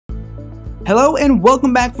Hello and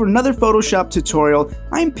welcome back for another Photoshop tutorial.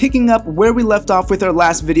 I'm picking up where we left off with our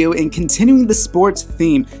last video and continuing the sports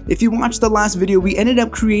theme. If you watched the last video, we ended up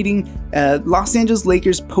creating a Los Angeles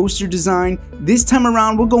Lakers poster design. This time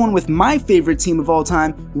around, we're going with my favorite team of all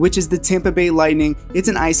time, which is the Tampa Bay Lightning. It's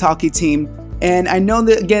an ice hockey team. And I know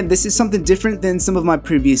that, again, this is something different than some of my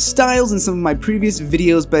previous styles and some of my previous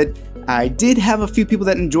videos, but I did have a few people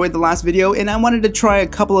that enjoyed the last video, and I wanted to try a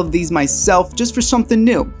couple of these myself just for something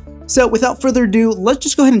new. So without further ado, let's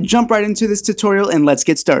just go ahead and jump right into this tutorial and let's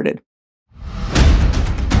get started.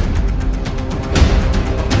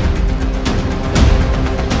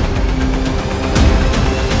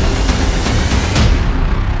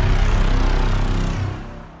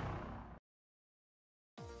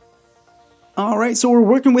 Alright, so we're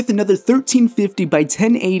working with another 1350 by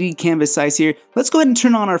 1080 canvas size here. Let's go ahead and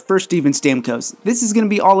turn on our first Steven Stamkos. This is going to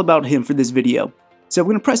be all about him for this video. So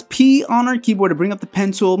we're going to press P on our keyboard to bring up the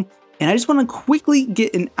pen tool. And I just want to quickly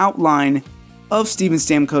get an outline of Steven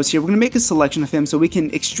Stamkos here. We're going to make a selection of him so we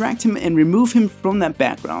can extract him and remove him from that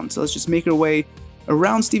background. So let's just make our way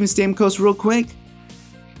around Steven Stamkos real quick.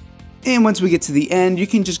 And once we get to the end, you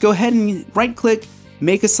can just go ahead and right click,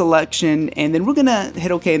 make a selection, and then we're going to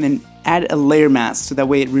hit OK and then add a layer mask so that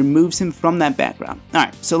way it removes him from that background.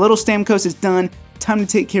 Alright, so little Stamkos is done. Time to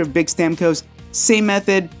take care of big Stamkos. Same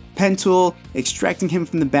method, pen tool, extracting him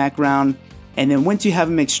from the background. And then once you have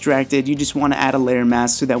him extracted, you just want to add a layer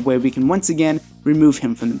mask so that way we can once again remove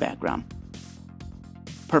him from the background.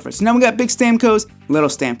 Perfect. So now we got big Stamkos, little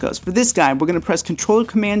Stamkos. For this guy, we're going to press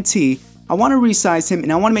Control-Command-T. I want to resize him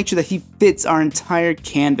and I want to make sure that he fits our entire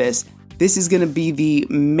canvas. This is going to be the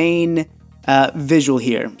main visual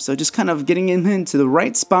here. So just kind of getting him into the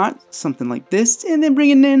right spot, something like this, and then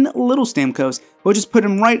bringing in little Stamkos. We'll just put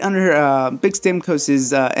him right under big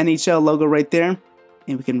Stamkos' NHL logo right there.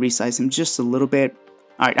 And we can resize him just a little bit.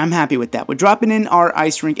 Alright, I'm happy with that. We're dropping in our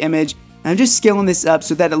ice rink image. I'm just scaling this up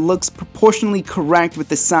so that it looks proportionally correct with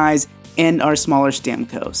the size and our smaller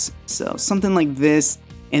Stamkos. So something like this.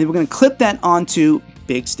 And then we're going to clip that onto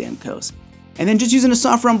big Stamkos. And then just using a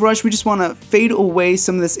soft round brush, we just want to fade away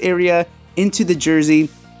some of this area into the jersey.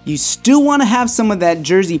 You still want to have some of that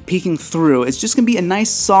jersey peeking through. It's just going to be a nice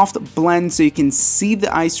soft blend so you can see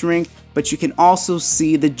the ice rink, but you can also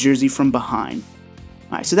see the jersey from behind.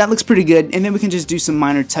 Alright, so that looks pretty good, and then we can just do some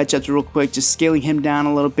minor touch-ups real quick, just scaling him down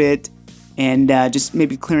a little bit, and just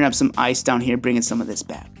maybe clearing up some ice down here, bringing some of this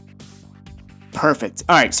back. Perfect.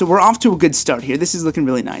 Alright, so we're off to a good start here. This is looking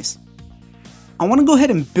really nice. I want to go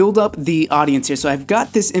ahead and build up the audience here. So I've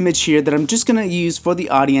got this image here that I'm just going to use for the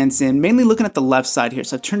audience, and mainly looking at the left side here.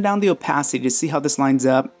 So I've turned down the opacity to see how this lines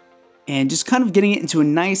up, and just kind of getting it into a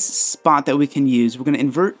nice spot that we can use. We're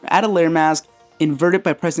going to add a layer mask, invert it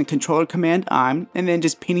by pressing Control-Command-I, and then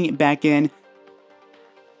just painting it back in.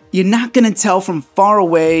 You're not going to tell from far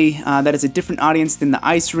away that it's a different audience than the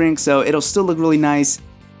ice rink, so it'll still look really nice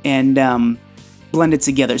and blend it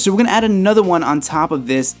together. So we're going to add another one on top of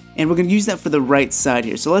this, and we're going to use that for the right side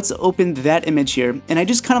here. So let's open that image here, and I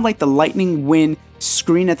just kind of like the lightning wind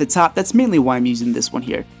screen at the top. That's mainly why I'm using this one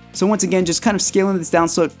here. So once again, just kind of scaling this down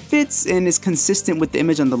so it fits and is consistent with the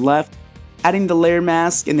image on the left. Adding the layer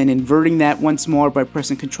mask and then inverting that once more by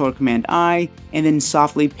pressing Control-Command-I, and then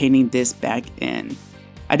softly painting this back in.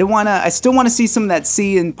 I still want to see some of that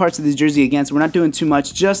C in parts of the jersey again, so we're not doing too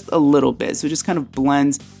much, just a little bit. So it just kind of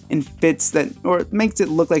blends and fits that, or makes it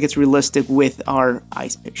look like it's realistic with our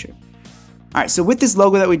ice picture. Alright, so with this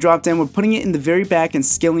logo that we dropped in, we're putting it in the very back and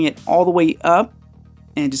scaling it all the way up,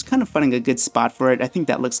 and just kind of finding a good spot for it. I think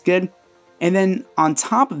that looks good. And then on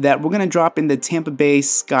top of that, we're going to drop in the Tampa Bay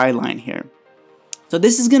skyline here. So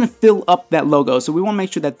this is going to fill up that logo. So we want to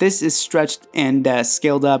make sure that this is stretched and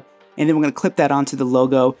scaled up. And then we're going to clip that onto the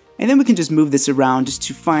logo. And then we can just move this around just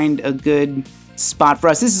to find a good spot for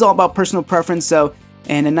us. This is all about personal preference.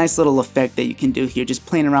 And a nice little effect that you can do here. Just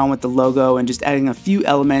playing around with the logo and just adding a few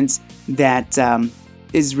elements that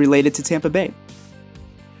is related to Tampa Bay.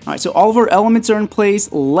 Alright, so all of our elements are in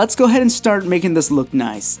place. Let's go ahead and start making this look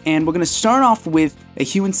nice. And we're going to start off with a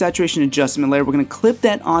hue and saturation adjustment layer. We're going to clip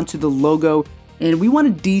that onto the logo, and we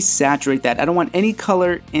want to desaturate that. I don't want any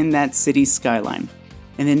color in that city skyline.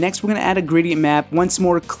 And then next we're going to add a gradient map, once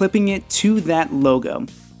more clipping it to that logo.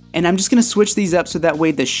 And I'm just going to switch these up so that way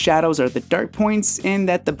the shadows are the dark points and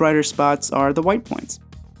that the brighter spots are the white points.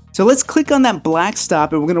 So let's click on that black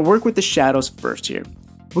stop, and we're going to work with the shadows first here.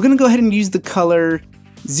 We're going to go ahead and use the color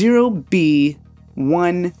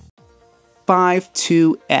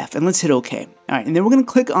 0B152F, and let's hit OK. Alright, and then we're going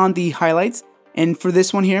to click on the highlights, and for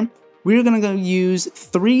this one here, we're going to go use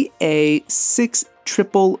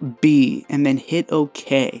 3A6BBB, and then hit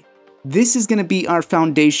OK. this is going to be our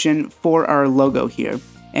foundation for our logo here.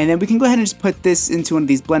 And then we can go ahead and just put this into one of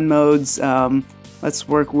these blend modes. Let's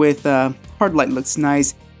work with hard light, looks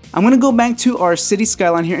nice. I'm going to go back to our city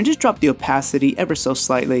skyline here and just drop the opacity ever so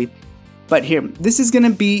slightly. But here, this is going to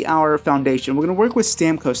be our foundation. We're going to work with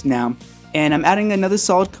Stamkos now. And I'm adding another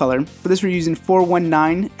solid color. For this, we're using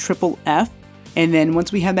 419 triple F. And then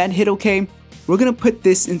once we have that hit OK, we're going to put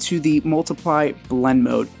this into the multiply blend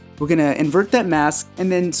mode. We're going to invert that mask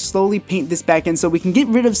and then slowly paint this back in so we can get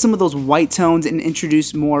rid of some of those white tones and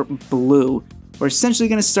introduce more blue. We're essentially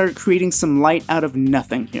going to start creating some light out of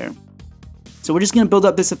nothing here. So we're just going to build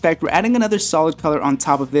up this effect. We're adding another solid color on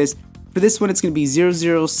top of this. For this one, it's going to be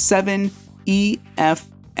 007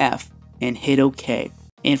 EFF and hit OK.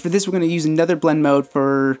 And for this, we're going to use another blend mode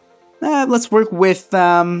for, let's work with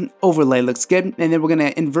overlay, looks good. And then we're going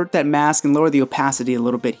to invert that mask and lower the opacity a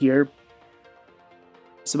little bit here.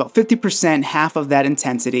 So about 50%, half of that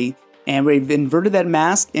intensity. And we've inverted that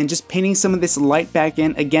mask and just painting some of this light back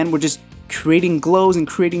in. Again, we're just creating glows and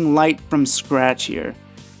creating light from scratch here.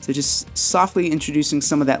 So just softly introducing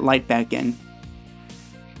some of that light back in.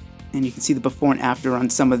 And you can see the before and after on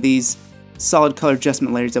some of these solid color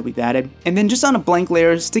adjustment layers that we've added. And then just on a blank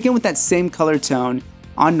layer, sticking with that same color tone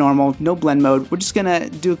on normal, no blend mode, we're just gonna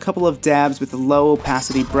do a couple of dabs with a low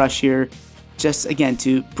opacity brush here, just again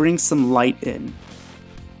to bring some light in.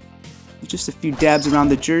 Just a few dabs around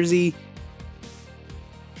the jersey.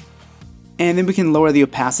 And then we can lower the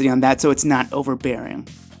opacity on that so it's not overbearing.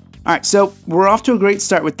 Alright, so we're off to a great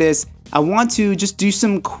start with this. I want to just do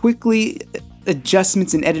some quickly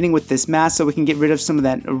adjustments and editing with this mask so we can get rid of some of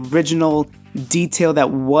that original detail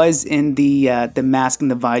that was in the mask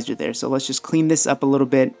and the visor there. So let's just clean this up a little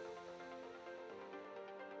bit.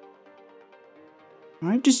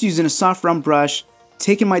 Alright, just using a soft round brush,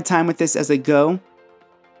 taking my time with this as I go.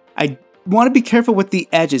 I want to be careful with the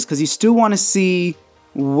edges because you still want to see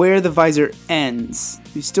where the visor ends.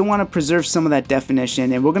 You still want to preserve some of that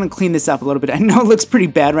definition, and we're going to clean this up a little bit. I know it looks pretty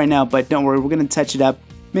bad right now, but don't worry, we're going to touch it up,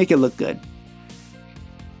 make it look good.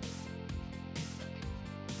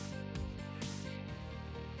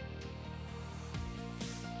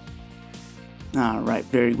 Alright,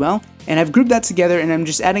 very well. And I've grouped that together, and I'm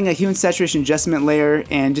just adding a hue and saturation adjustment layer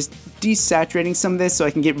and just desaturating some of this so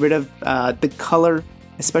I can get rid of the color,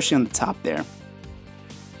 especially on the top there.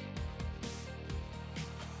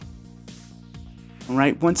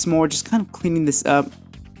 Alright, once more, just kind of cleaning this up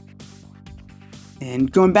and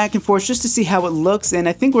going back and forth just to see how it looks, and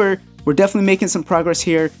I think we're definitely making some progress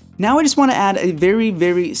here. Now I just want to add a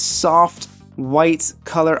very soft white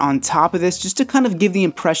color on top of this just to kind of give the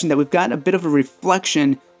impression that we've got a bit of a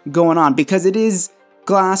reflection going on because it is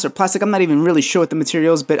glass or plastic. I'm not even really sure what the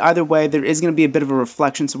material is, but either way there is going to be a bit of a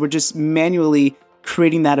reflection, so we're just manually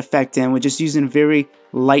creating that effect in. We're just using a very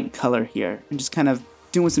light color here and just kind of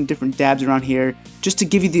doing some different dabs around here just to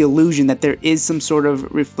give you the illusion that there is some sort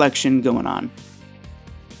of reflection going on.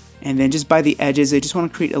 And then just by the edges, I just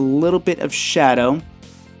want to create a little bit of shadow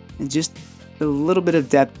and just a little bit of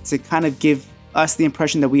depth to kind of give us the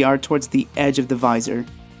impression that we are towards the edge of the visor.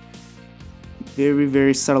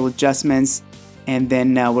 Very subtle adjustments. And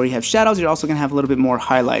then where you have shadows, you're also going to have a little bit more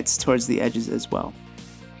highlights towards the edges as well.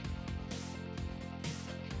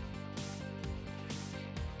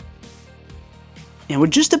 And we're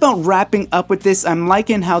just about wrapping up with this. I'm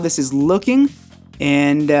liking how this is looking,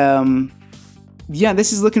 and yeah,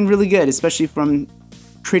 this is looking really good, especially from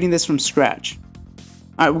creating this from scratch.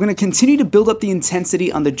 Alright, we're going to continue to build up the intensity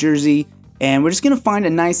on the jersey, and we're just going to find a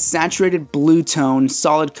nice saturated blue tone,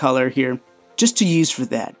 solid color here, just to use for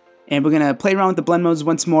that. And we're going to play around with the blend modes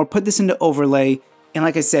once more, put this into overlay, and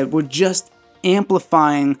like I said, we're just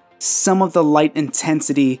amplifying some of the light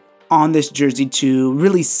intensity on this jersey to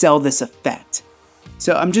really sell this effect.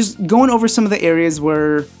 So I'm just going over some of the areas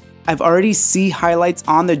where I've already see highlights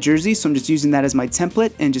on the jersey, so I'm just using that as my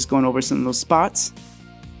template and just going over some of those spots.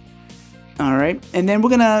 Alright, and then we're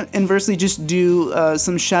going to inversely just do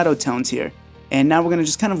some shadow tones here. And now we're going to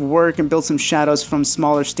just kind of work and build some shadows from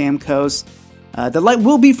smaller Stamkos. The light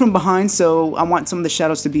will be from behind, so I want some of the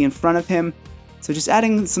shadows to be in front of him. So just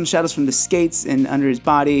adding some shadows from the skates and under his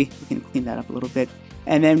body. We can clean that up a little bit.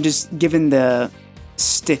 And then just giving the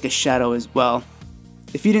stick a shadow as well.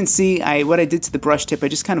 If you didn't see, what I did to the brush tip, I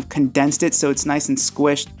just kind of condensed it so it's nice and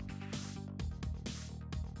squished.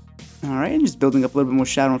 Alright, and just building up a little bit more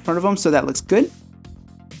shadow in front of them, so that looks good.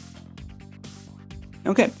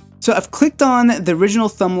 Okay, so I've clicked on the original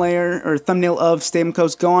thumbnail of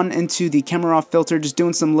Stamkos, gone into the camera off filter, just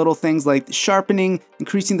doing some little things like sharpening,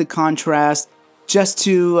 increasing the contrast, just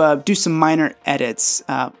to do some minor edits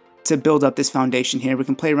to build up this foundation here. We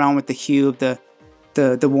can play around with the hue of the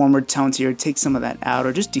the warmer tones here, take some of that out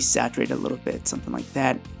or just desaturate a little bit, something like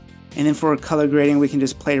that. And then for color grading, we can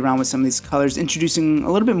just play around with some of these colors, introducing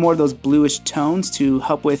a little bit more of those bluish tones to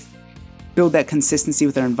help with build that consistency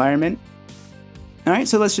with our environment. All right,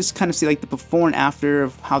 so let's just kind of see like the before and after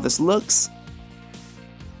of how this looks.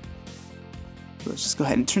 So let's just go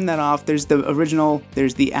ahead and turn that off. There's the original,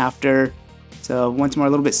 there's the after. So once more, a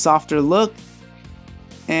little bit softer look.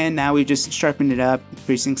 And now we just sharpened it up,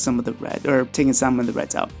 increasing some of the red, or taking some of the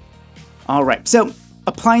reds out. All right, so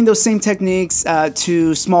applying those same techniques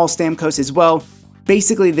to small Stamkos as well.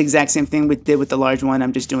 Basically the exact same thing we did with the large one.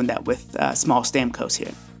 I'm just doing that with small Stamkos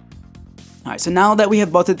here. All right, so now that we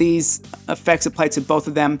have both of these effects applied to both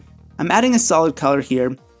of them, I'm adding a solid color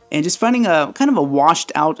here and just finding a kind of a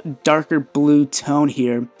washed out darker blue tone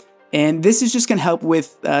here. And this is just gonna help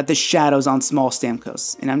with the shadows on small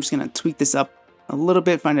Stamkos. And I'm just gonna tweak this up a little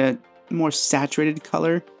bit, find a more saturated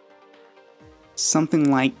color. Something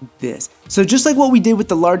like this. So just like what we did with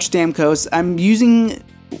the large Stamkos, I'm using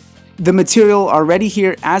the material already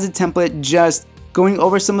here as a template, just going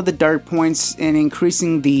over some of the dark points and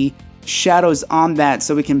increasing the shadows on that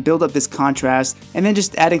so we can build up this contrast, and then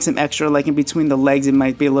just adding some extra, like in between the legs it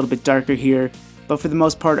might be a little bit darker here, but for the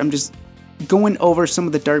most part I'm just going over some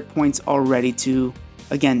of the dark points already to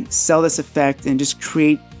again sell this effect and just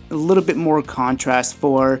create a little bit more contrast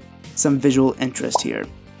for some visual interest here.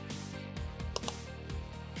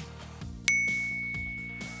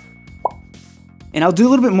 And I'll do a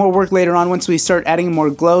little bit more work later on once we start adding more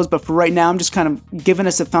glows, but for right now I'm just kind of giving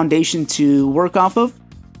us a foundation to work off of.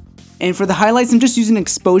 And for the highlights, I'm just using an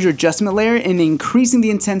exposure adjustment layer and increasing the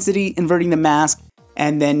intensity, inverting the mask,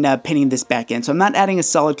 and then painting this back in. So I'm not adding a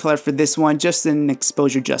solid color for this one, just an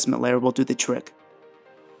exposure adjustment layer will do the trick.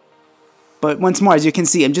 But once more, as you can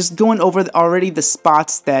see, I'm just going over already the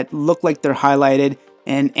spots that look like they're highlighted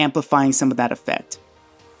and amplifying some of that effect.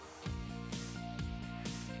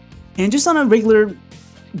 And just on a regular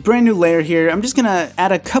brand new layer here, I'm just gonna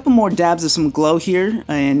add a couple more dabs of some glow here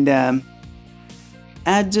and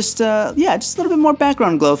add just a little bit more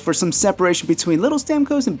background glow for some separation between little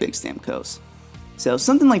Stamkos and big Stamkos. So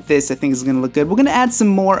something like this I think is gonna look good. We're gonna add some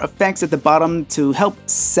more effects at the bottom to help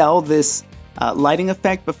sell this lighting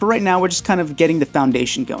effect, but for right now we're just kind of getting the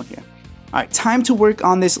foundation going here. Alright, time to work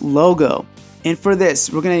on this logo. And for this,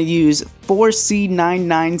 we're gonna use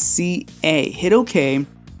 4C99CA. Hit OK.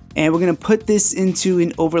 And we're going to put this into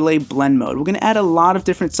an overlay blend mode. We're going to add a lot of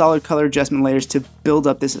different solid color adjustment layers to build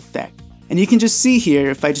up this effect. And you can just see here,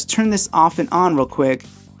 if I just turn this off and on real quick,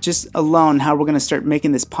 just alone how we're going to start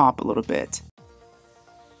making this pop a little bit.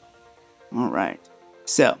 Alright,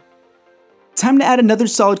 so time to add another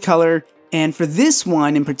solid color. And for this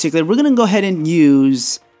one in particular, we're going to go ahead and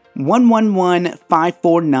use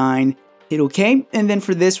 111549. Hit OK. And then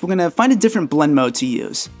for this, we're going to find a different blend mode to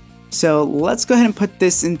use. So let's go ahead and put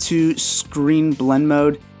this into screen blend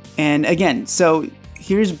mode. And again, so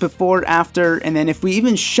here's before, after, and then if we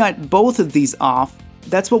even shut both of these off,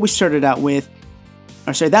 that's what we started out with.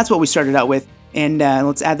 Or sorry, that's what we started out with. And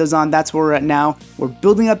let's add those on. That's where we're at now. We're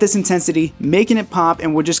building up this intensity, making it pop,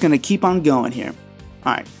 and we're just going to keep on going here.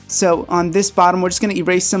 All right, so on this bottom, we're just going to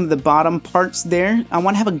erase some of the bottom parts there. I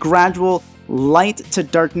want to have a gradual light to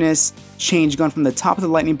darkness change going from the top of the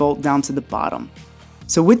lightning bolt down to the bottom.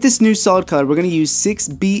 So with this new solid color, we're going to use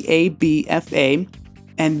 6BABFA,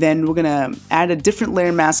 and then we're going to add a different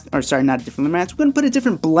layer mask, or sorry, not a different layer mask, we're going to put a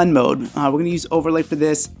different blend mode. We're going to use overlay for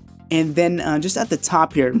this, and then just at the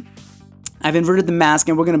top here, I've inverted the mask,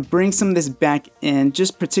 and we're going to bring some of this back in,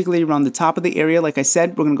 just particularly around the top of the area. Like I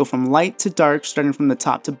said, we're going to go from light to dark, starting from the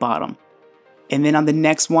top to bottom. And then on the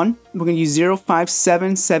next one, we're going to use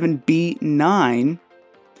 0577B9,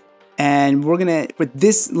 and we're gonna, with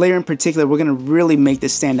this layer in particular, we're gonna really make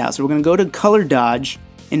this stand out. So we're gonna go to color dodge,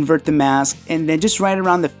 invert the mask, and then just right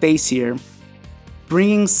around the face here,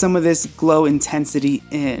 bringing some of this glow intensity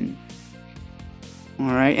in. All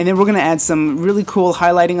right, and then we're gonna add some really cool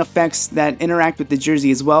highlighting effects that interact with the jersey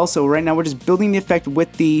as well. So right now we're just building the effect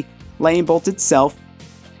with the lightning bolt itself.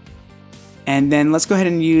 And then let's go ahead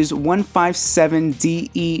and use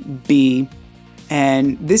 157DEB.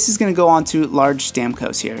 And this is going to go on to large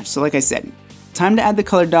Stamkos here. So like I said, time to add the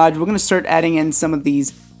color dodge. We're going to start adding in some of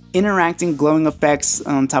these interacting glowing effects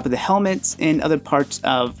on top of the helmets and other parts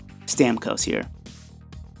of Stamkos here.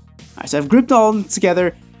 Alright, so I've grouped all of them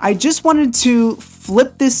together. I just wanted to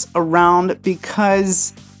flip this around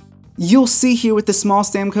because you'll see here with the small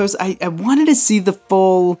Stamkos, I wanted to see the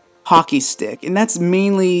full hockey stick. And that's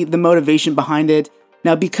mainly the motivation behind it.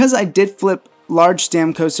 Now, because I did flip large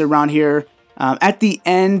Stamkos around here, at the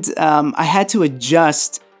end, I had to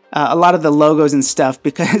adjust a lot of the logos and stuff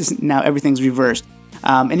because now everything's reversed.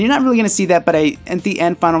 And you're not really going to see that, but at the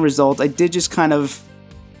end final result, I did just kind of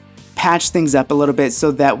patch things up a little bit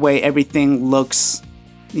so that way everything looks,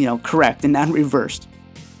 you know, correct and not reversed.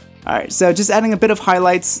 Alright, so just adding a bit of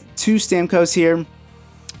highlights to Stamkos here.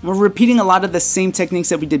 We're repeating a lot of the same techniques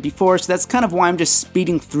that we did before, so that's kind of why I'm just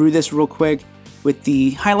speeding through this real quick with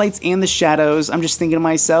the highlights and the shadows. I'm just thinking to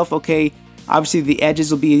myself, okay, obviously the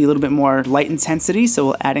edges will be a little bit more light intensity, so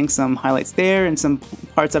we're adding some highlights there, and some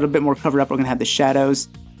parts that are a bit more covered up, we're going to have the shadows.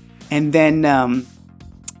 And then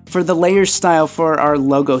for the layer style for our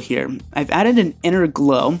logo here, I've added an inner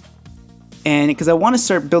glow, and because I want to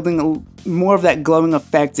start building more of that glowing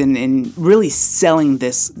effect and really selling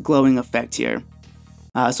this glowing effect here.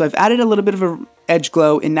 So I've added a little bit of an edge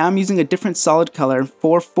glow, and now I'm using a different solid color,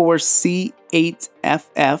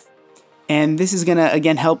 44C8FF, and this is going to,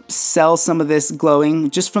 again, help sell some of this glowing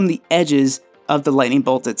just from the edges of the lightning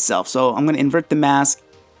bolt itself. So I'm going to invert the mask,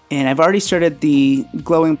 and I've already started the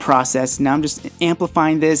glowing process. Now I'm just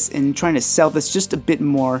amplifying this and trying to sell this just a bit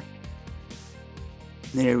more.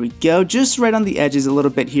 There we go, just right on the edges a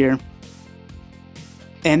little bit here.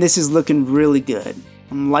 And this is looking really good.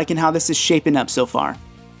 I'm liking how this is shaping up so far.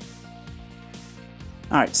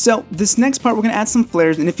 Alright, so this next part we're going to add some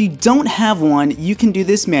flares, and if you don't have one, you can do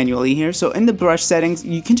this manually here. So in the brush settings,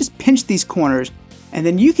 you can just pinch these corners, and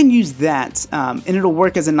then you can use that, and it'll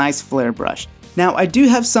work as a nice flare brush. Now, I do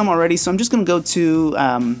have some already, so I'm just going to go to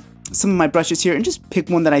some of my brushes here and just pick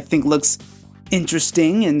one that I think looks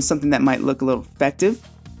interesting and something that might look a little effective.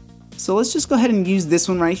 So let's just go ahead and use this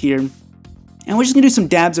one right here. And we're just going to do some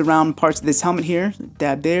dabs around parts of this helmet here.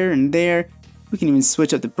 Dab there and there. We can even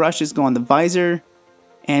switch up the brushes, go on the visor.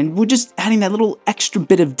 And we're just adding that little extra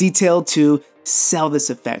bit of detail to sell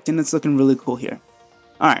this effect. And it's looking really cool here.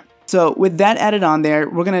 Alright, so with that added on there,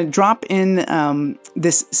 we're going to drop in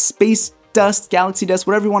this space dust, galaxy dust,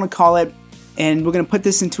 whatever you want to call it. And we're going to put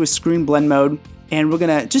this into a screen blend mode. And we're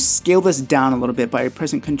going to just scale this down a little bit by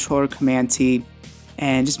pressing Control or Command T.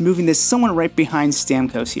 And just moving this somewhere right behind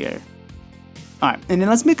Stamkos here. Alright, and then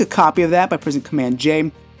let's make a copy of that by pressing Command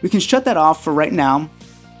J. We can shut that off for right now.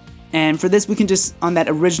 And for this, we can just, on that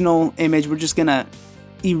original image, we're just going to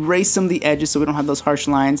erase some of the edges so we don't have those harsh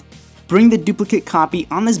lines. Bring the duplicate copy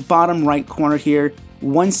on this bottom right corner here.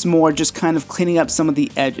 Once more, just kind of cleaning up some of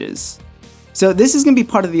the edges. So this is going to be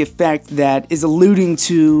part of the effect that is alluding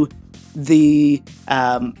to the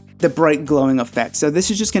bright glowing effect. So this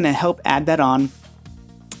is just going to help add that on.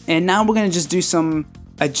 And now we're going to just do some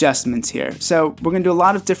adjustments here. So we're going to do a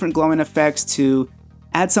lot of different glowing effects to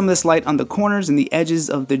add some of this light on the corners and the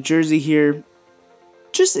edges of the jersey here.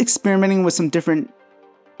 Just experimenting with some different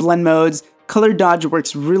blend modes. Color dodge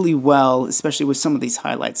works really well, especially with some of these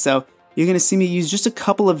highlights. So you're going to see me use just a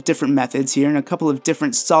couple of different methods here and a couple of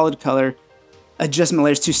different solid color adjustment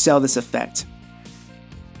layers to sell this effect.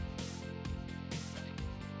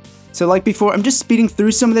 So like before, I'm just speeding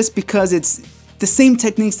through some of this because it's the same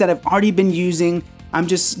techniques that I've already been using. I'm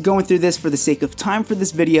just going through this for the sake of time for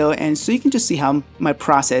this video, and so you can just see how my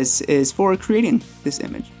process is for creating this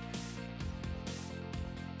image.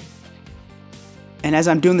 And as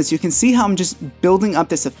I'm doing this, you can see how I'm just building up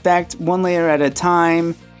this effect one layer at a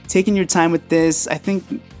time, taking your time with this. I think,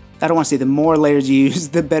 I don't want to say the more layers you use,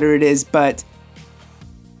 the better it is, but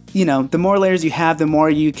you know, the more layers you have, the more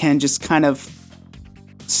you can just kind of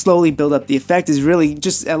slowly build up the effect is really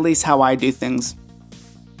just at least how I do things.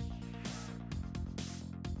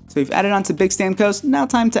 So we've added on to Big Stamkos, now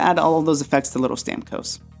time to add all of those effects to Little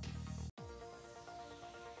Stamkos.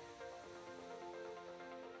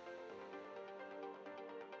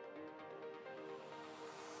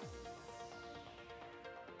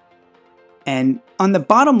 And on the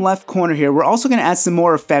bottom left corner here, we're also going to add some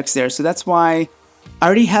more effects there. So that's why I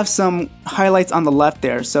already have some highlights on the left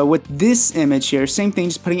there. So with this image here, same thing,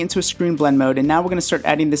 just putting it into a screen blend mode. And now we're going to start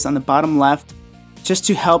adding this on the bottom left just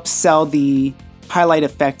to help sell the highlight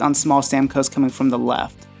effect on small Stamkos coming from the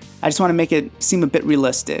left. I just want to make it seem a bit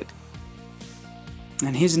realistic.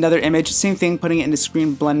 And here's another image, same thing, putting it into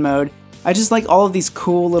screen blend mode. I just like all of these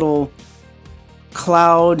cool little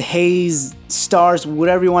cloud, haze, stars,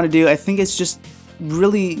 whatever you want to do. I think it's just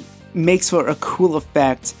really makes for a cool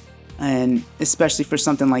effect, and especially for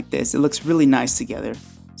something like this, it looks really nice together.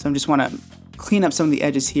 So I just want to clean up some of the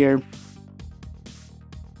edges here.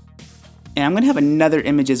 And I'm going to have another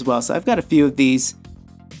image as well. So I've got a few of these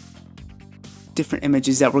different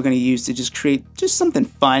images that we're going to use to just create just something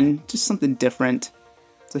fun, just something different.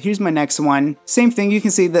 So here's my next one. Same thing, you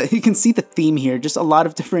can see the theme here, just a lot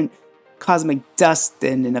of different cosmic dust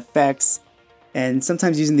and effects. And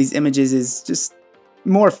sometimes using these images is just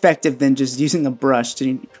more effective than just using a brush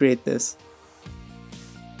to create this.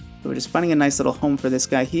 So we're just finding a nice little home for this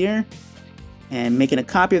guy here and making a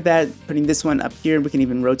copy of that, putting this one up here. We can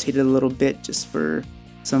even rotate it a little bit just for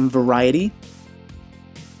some variety.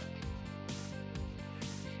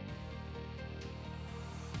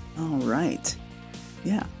 All right,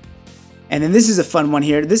 yeah. And then this is a fun one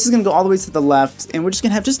here. This is gonna go all the way to the left, and we're just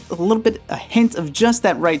gonna have just a little bit, a hint of just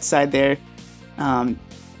that right side there.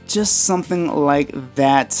 Just something like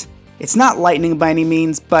that. It's not lightning by any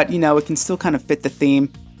means, but you know, it can still kind of fit the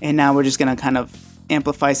theme. And now we're just gonna kind of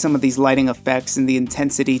amplify some of these lighting effects and the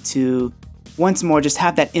intensity to, once more, just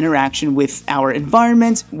have that interaction with our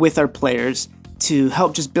environment, with our players, to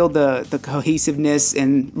help just build the cohesiveness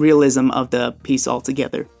and realism of the piece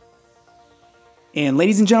altogether. And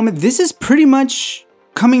ladies and gentlemen, this is pretty much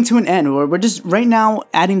coming to an end. We're just right now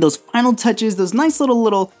adding those final touches, those nice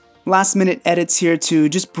little last minute edits here to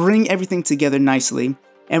just bring everything together nicely.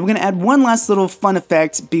 And we're gonna add one last little fun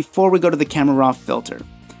effect before we go to the camera raw filter.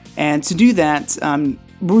 And to do that,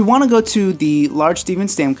 we wanna go to the large Steven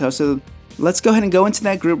Stamkos. So let's go ahead and go into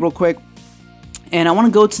that group real quick. And I wanna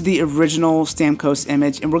go to the original Stamkos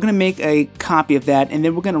image, and we're gonna make a copy of that, and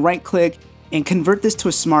then we're gonna right click and convert this to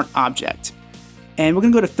a smart object. And we're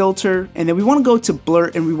gonna go to filter, and then we wanna go to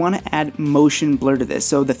blur, and we wanna add motion blur to this.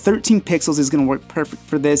 So the 13 pixels is gonna work perfect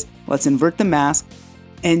for this. Let's invert the mask,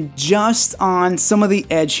 and just on some of the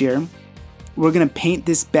edge here, we're gonna paint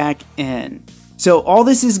this back in. So all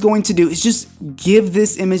this is going to do is just give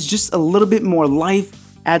this image just a little bit more life,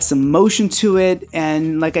 add some motion to it,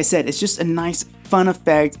 and like I said, it's just a nice fun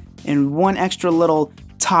effect and one extra little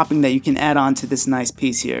topping that you can add on to this nice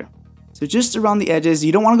piece here. So just around the edges,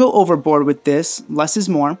 you don't want to go overboard with this, less is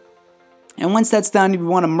more. And once that's done, you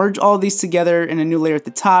want to merge all of these together in a new layer at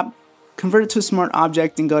the top, convert it to a smart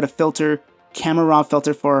object, and go to filter, camera raw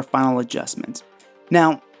filter for our final adjustment.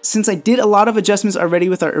 Now, since I did a lot of adjustments already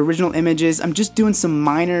with our original images, I'm just doing some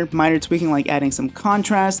minor tweaking, like adding some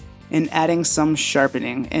contrast and adding some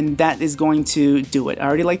sharpening, and that is going to do it. I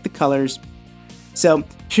already like the colors. So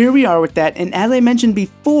here we are with that, and as I mentioned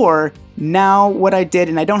before, now what I did,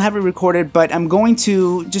 and I don't have it recorded, but I'm going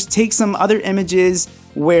to just take some other images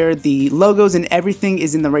where the logos and everything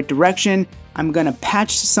is in the right direction. I'm gonna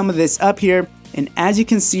patch some of this up here, and as you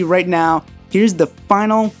can see right now, here's the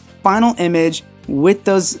final image with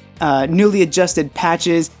those newly adjusted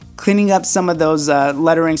patches, cleaning up some of those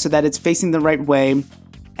lettering so that it's facing the right way,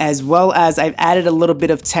 as well as I've added a little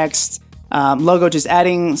bit of text logo, just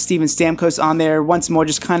adding Steven Stamkos on there. Once more,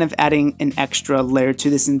 just kind of adding an extra layer to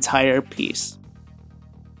this entire piece.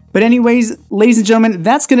 But anyways, ladies and gentlemen,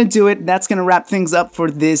 that's gonna do it. That's gonna wrap things up for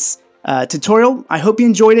this tutorial. I hope you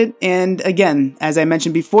enjoyed it. And again, as I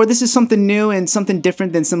mentioned before, this is something new and something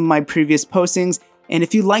different than some of my previous postings. And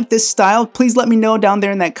if you like this style, please let me know down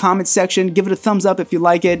there in that comment section. Give it a thumbs up if you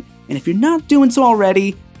like it. And if you're not doing so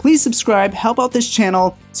already, please subscribe, help out this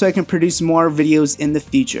channel so I can produce more videos in the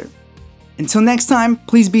future. Until next time,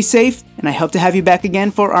 please be safe, and I hope to have you back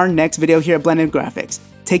again for our next video here at Blended Graphics.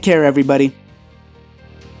 Take care, everybody.